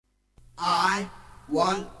I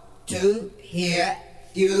want to hear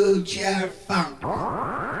future funk.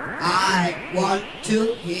 I want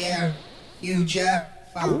to hear future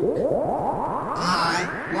funk.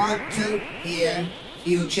 I want to hear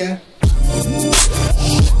future.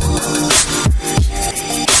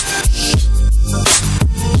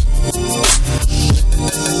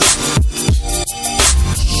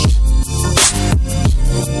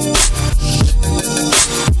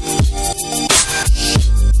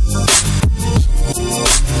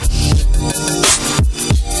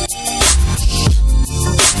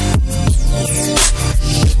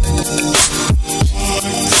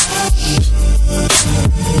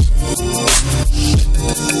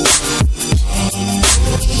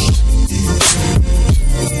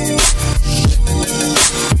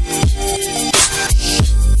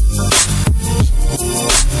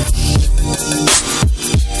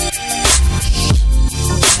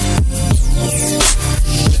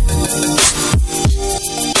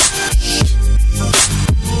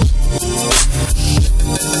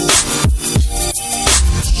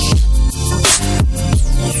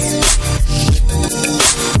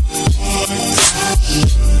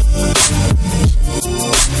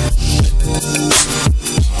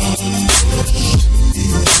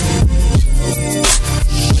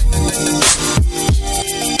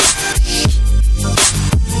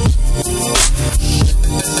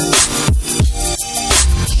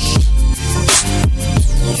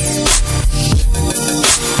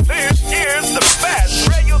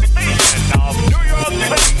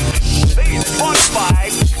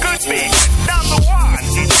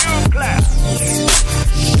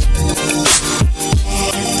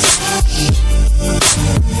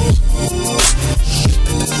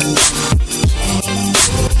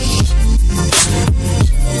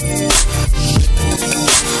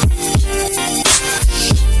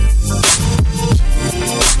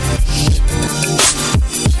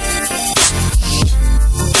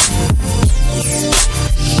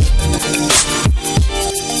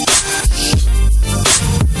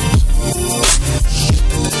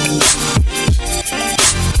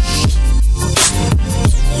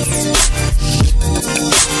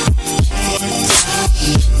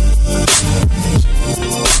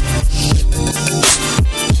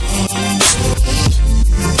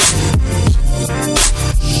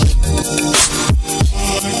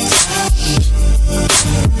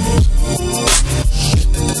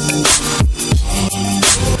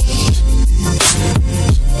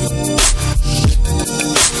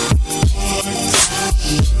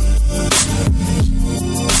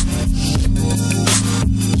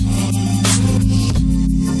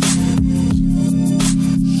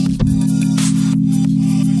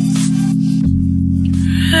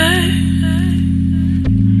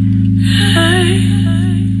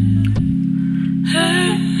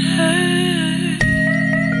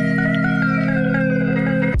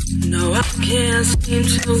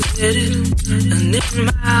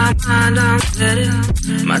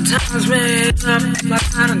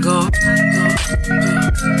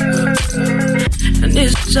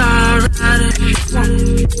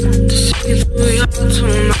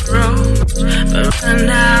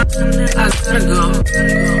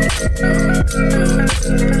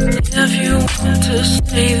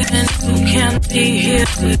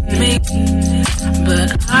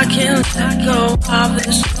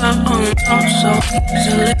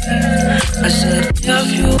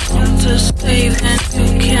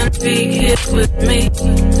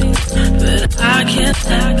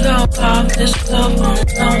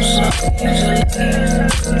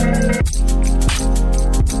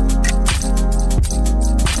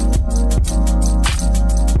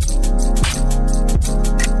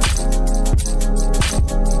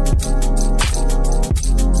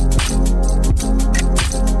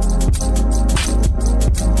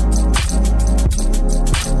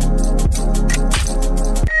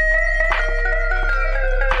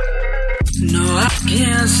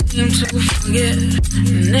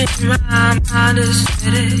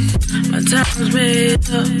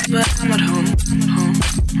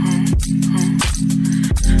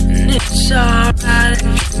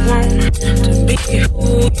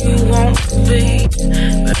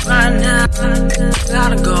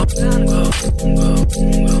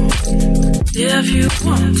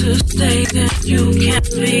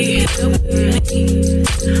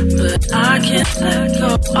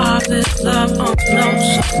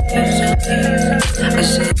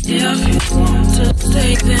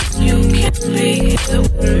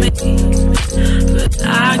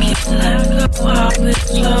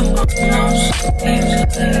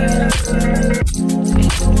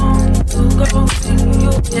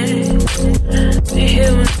 Be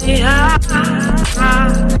here with me,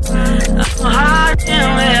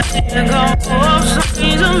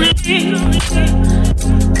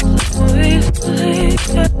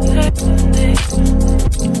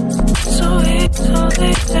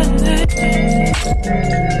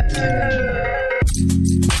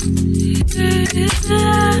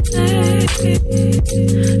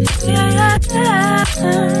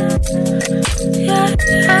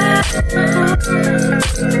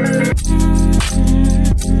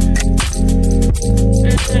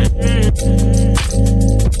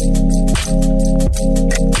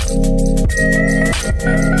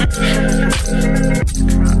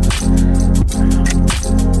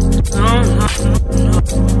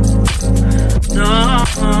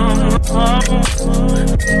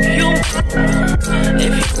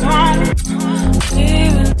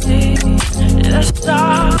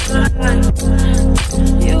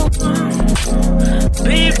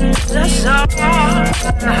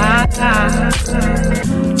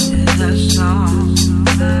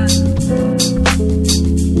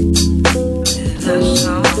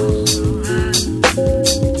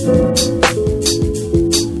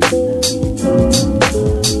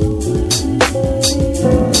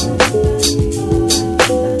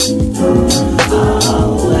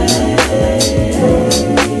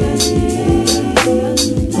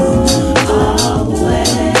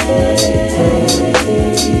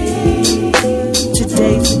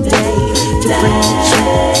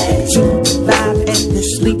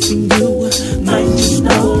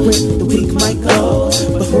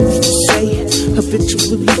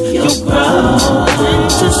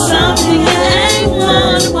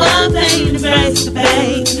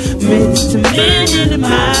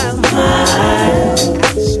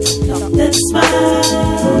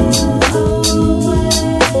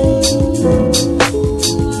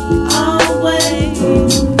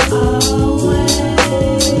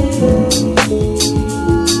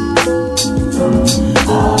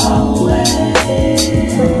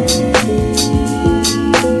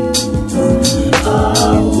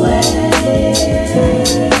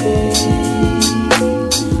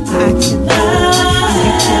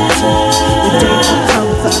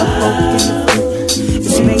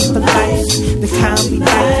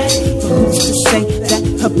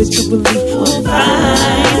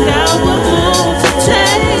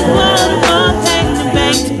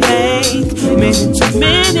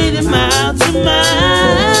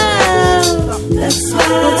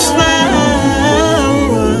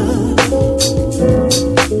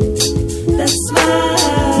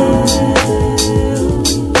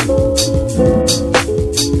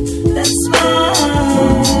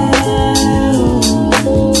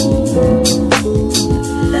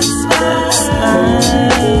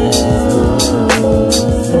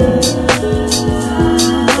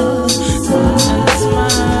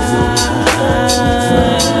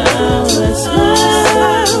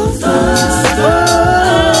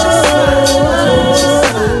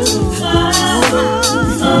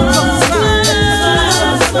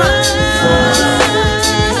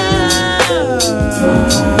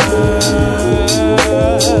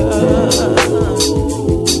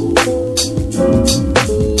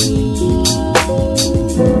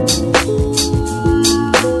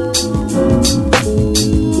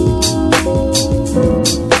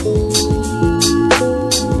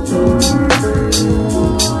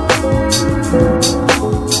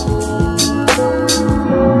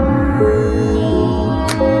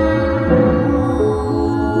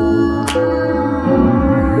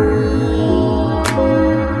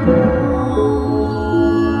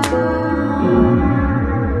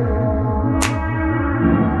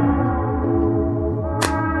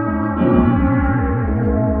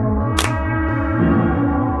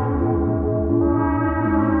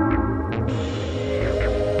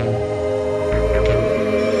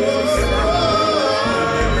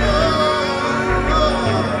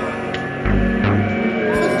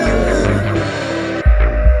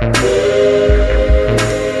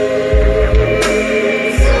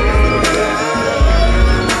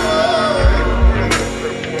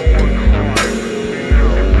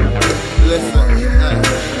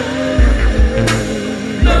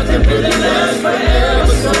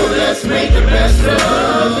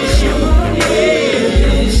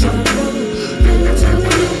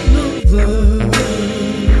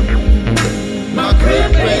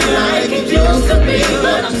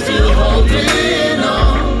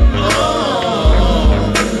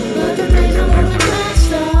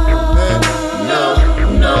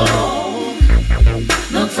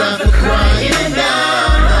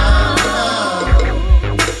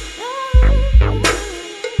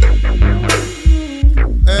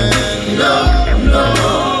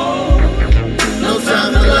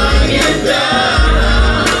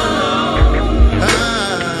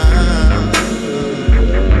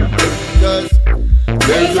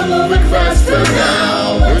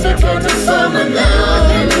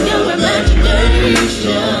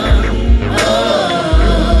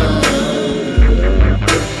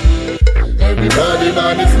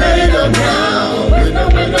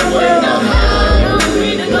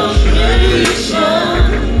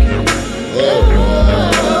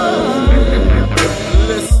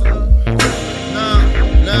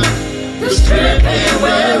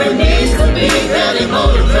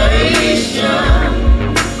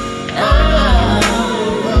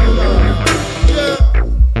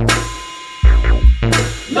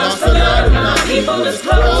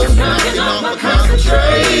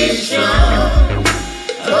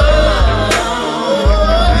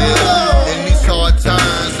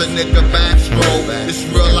 Nigga backstroke, it's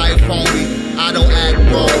real life homie, I don't act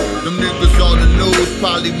broke. Them niggas on the news,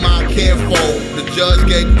 probably my kinfolk. The judge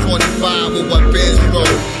gave him 25 with what Ben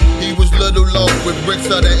wrote. He was little low with bricks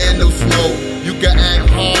of the end of smoke. You can act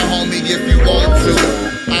hard, homie, if you want to.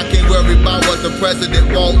 I can't worry about what the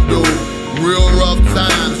president won't do. Real rough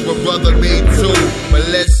times with brother me too. But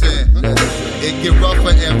listen, it get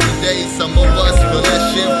rougher every day. Some of us feel that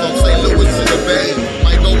shit from St. Louis to the Bay.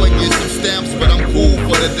 Might go and get some stamps, but I'm cool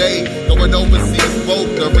for the day. Going overseas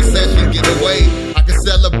broke, the recession get away. I can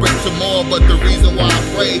celebrate tomorrow, but the reason why I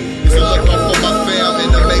pray is to look out for my fam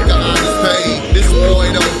and to make an honest pay. This boy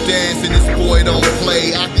don't dance and this boy don't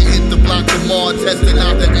play. I can hit the block tomorrow testing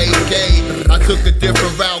out the AK. I took a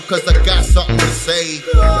different route cause I got something to say.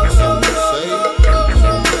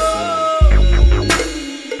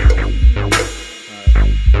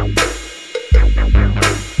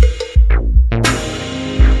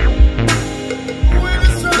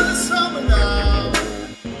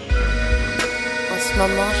 En ce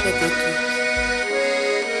moment, j'ai des doutes.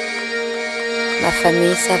 Ma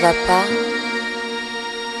famille, ça va pas.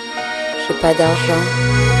 J'ai pas d'argent.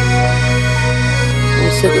 Mon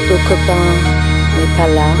pseudo copain n'est pas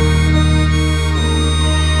là.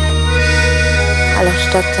 Alors je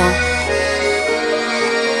t'attends.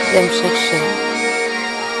 Viens me chercher.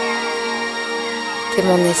 T'es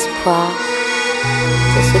mon espoir.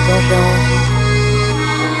 C'est ce dont j'ai envie.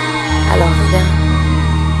 Alors viens.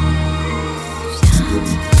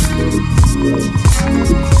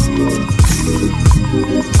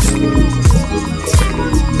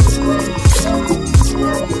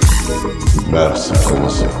 Bah, ça a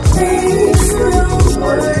commencé.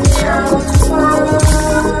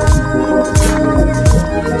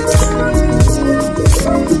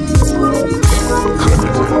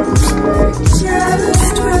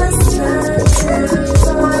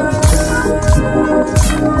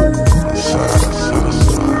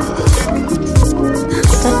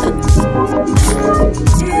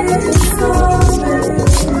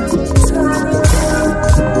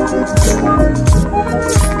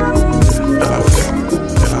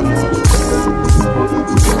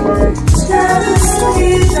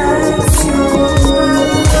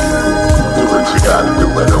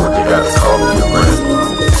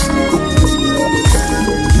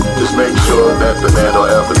 The man don't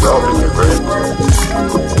ever go to your friend.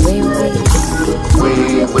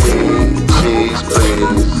 Cheese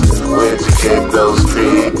please. Where'd you get those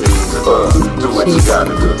creepies for? Do what you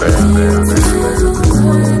gotta do, man.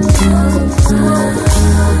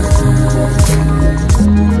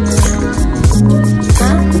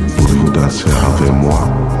 Voulez-vous danser avec moi?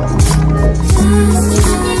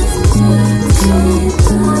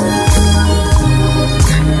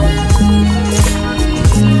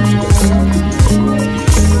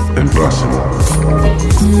 Embrasse-moi.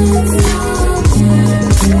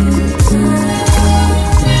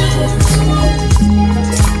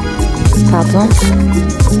 Pardon?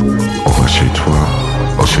 On va chez toi,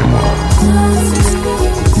 ou chez moi.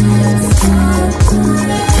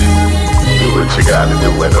 Do what you gotta do,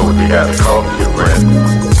 and know you gotta call me your friend.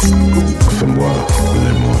 Fais-moi,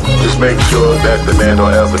 les-moi. Just make sure that the man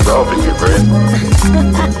don't ever go to your friend.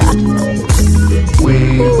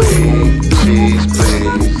 Cheese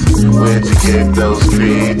please. Where'd you get those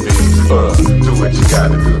creepies for? Do what you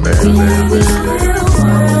gotta do, man.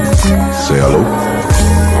 C'est allô?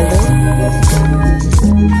 Allô?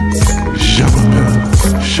 Je m'appelle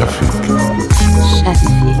Shafik. Comment?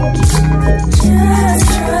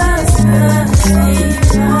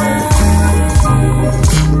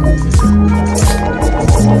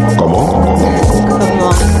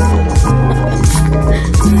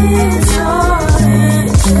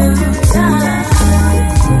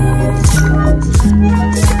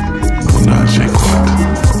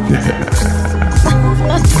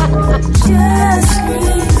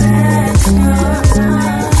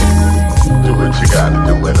 Do what you gotta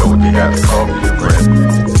do, and know you gotta call me your friend.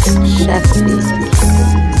 Shafik.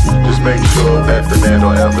 Just make sure that the man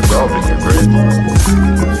don't ever go to your friend.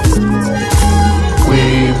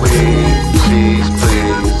 Cheese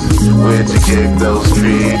please. Where'd you get those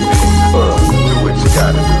creepies for? Do what you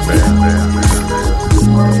gotta do, man.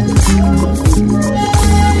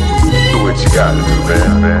 Do what you gotta do,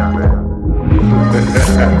 man.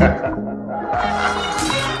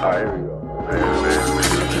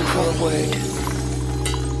 Looking for a word.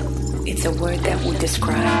 It's a word that would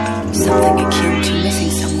describe something akin to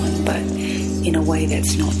missing someone, but in a way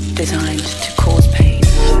that's not designed to cause pain.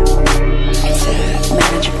 It's a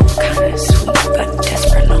manageable kind of sweet but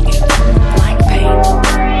desperate longing, like pain,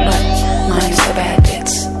 but minus the bad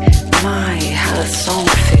bits. My, how the song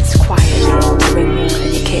fits quietly, doing more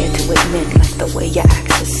than you care to admit, like the way your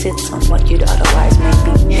accent sits on what you'd otherwise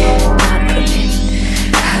maybe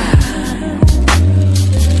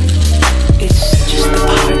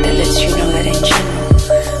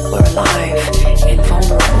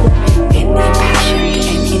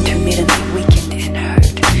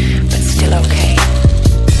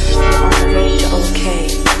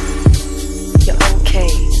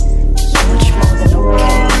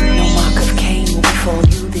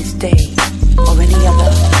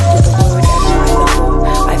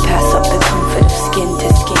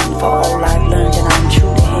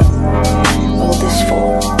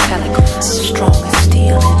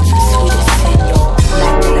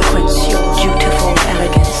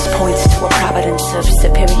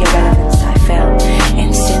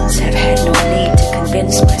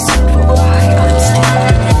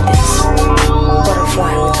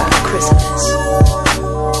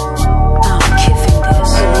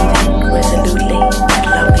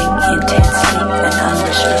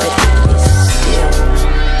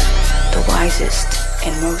wisest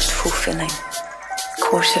and most fulfilling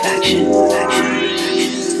course of action. What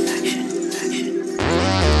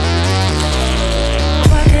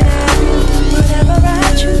can I do? Whatever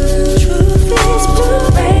I choose, truth is blue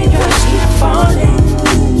raindrops keep falling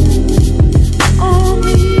on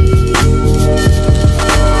me.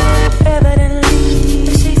 Evidently,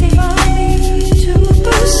 it's easy for me to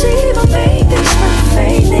perceive or make this my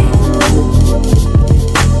failing.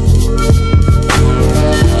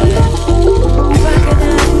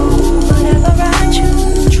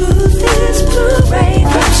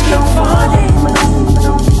 Raindrops keep falling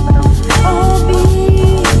on me.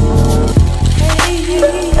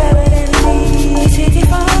 Evidently, it's easy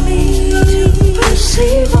for me to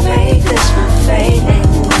perceive or make this my failing.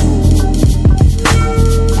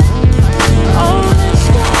 Oh, let's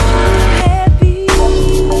go happy.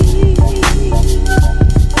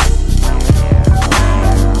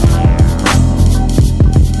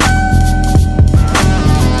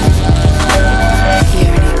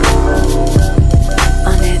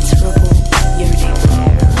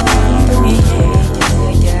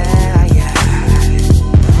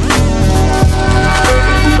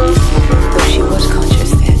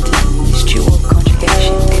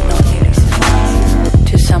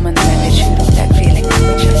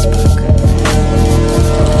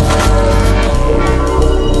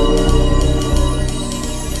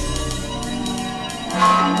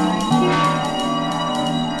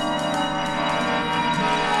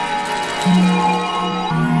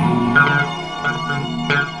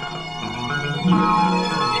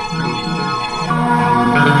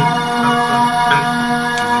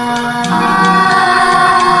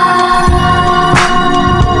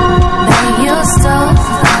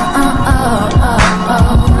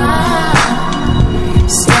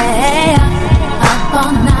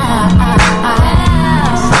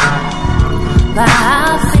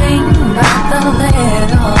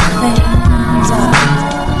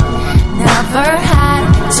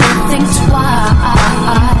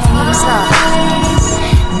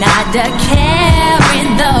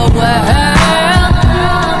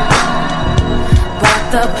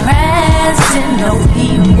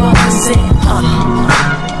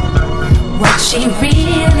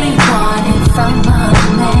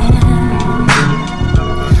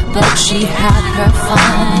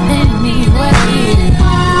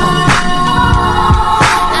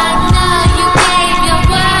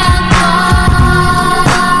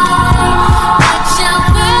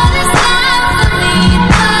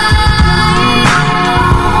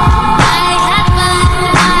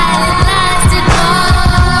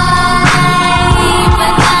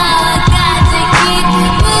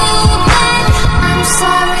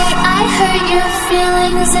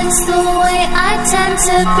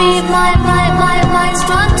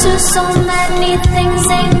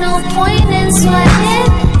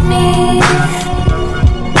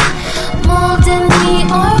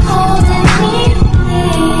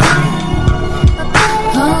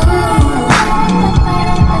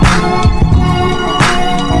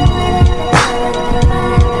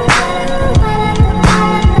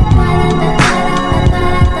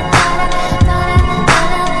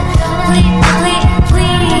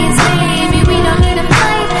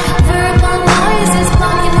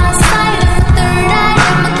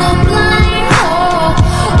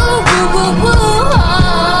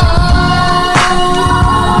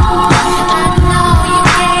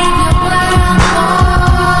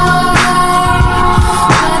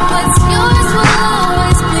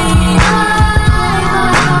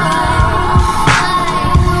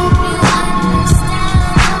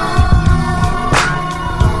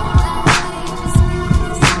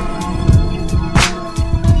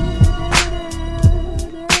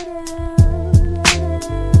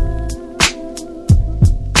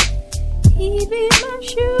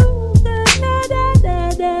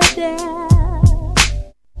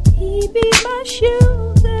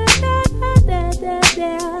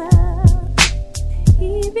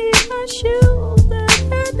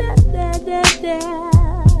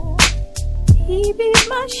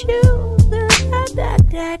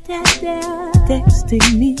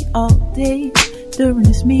 Texting me all day during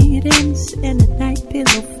his meetings and at night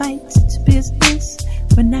pillow fights. It's business.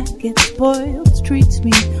 When I get spoiled, treats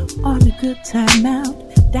me on a good time out.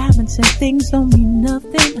 Diamonds and things don't mean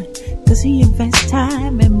nothing, cause he invests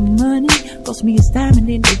time and money. Calls me his diamond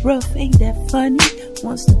in the rough, ain't that funny?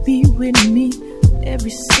 Wants to be with me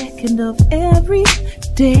every second of every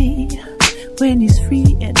day. When he's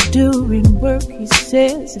free and doing work, he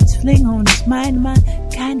says it's fling on his mind. My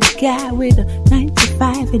kind of guy with a 9 to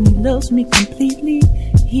 5, and he loves me completely.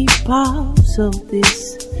 He balls of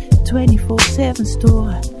this 24/7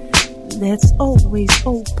 store. that's always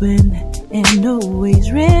open and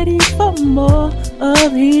always ready for more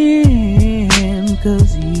of him,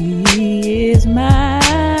 'cause he is my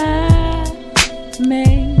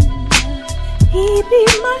man. He be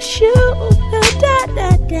my sugar, da da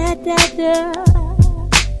da da da.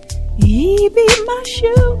 He be my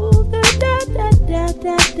sugar, da da da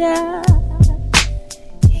da da.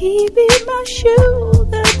 He be my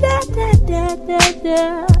sugar, da da da da da.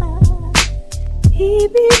 He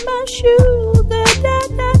be my sugar, da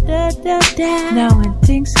da da da da. Now when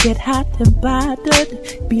things get hot and bothered,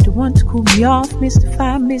 be the one to cool me off, Mr.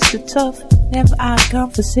 Fine, Mr. Tough. Never out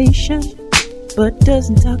conversation, but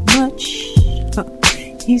doesn't talk much.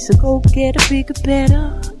 He's a go-getter, bigger,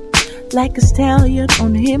 better. Like a stallion,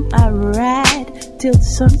 on him I ride till the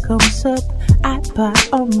sun comes up. iPod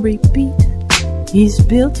on repeat. He's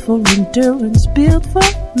built for endurance, built for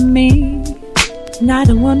me. Not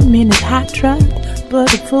a 1 minute hot rod,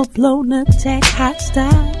 but a full-blown attack. Hot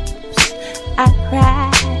stops, I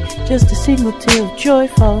cry. Just a single tear of joy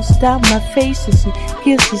falls down my face as he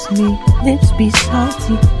kisses me. Lips be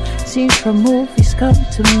salty, scenes from movies come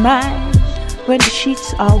to mind. When the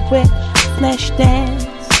sheets are wet, flesh dance,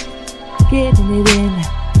 getting it in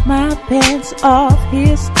my pants, off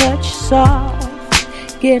his touch soft,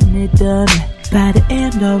 getting it done. By the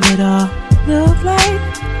end of it all, look like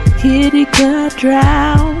kitty got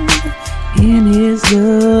drowned in his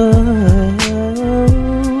love.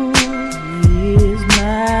 He is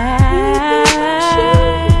my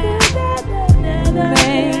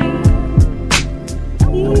man.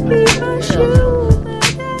 He be my sugar.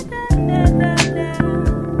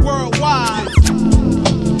 Worldwide.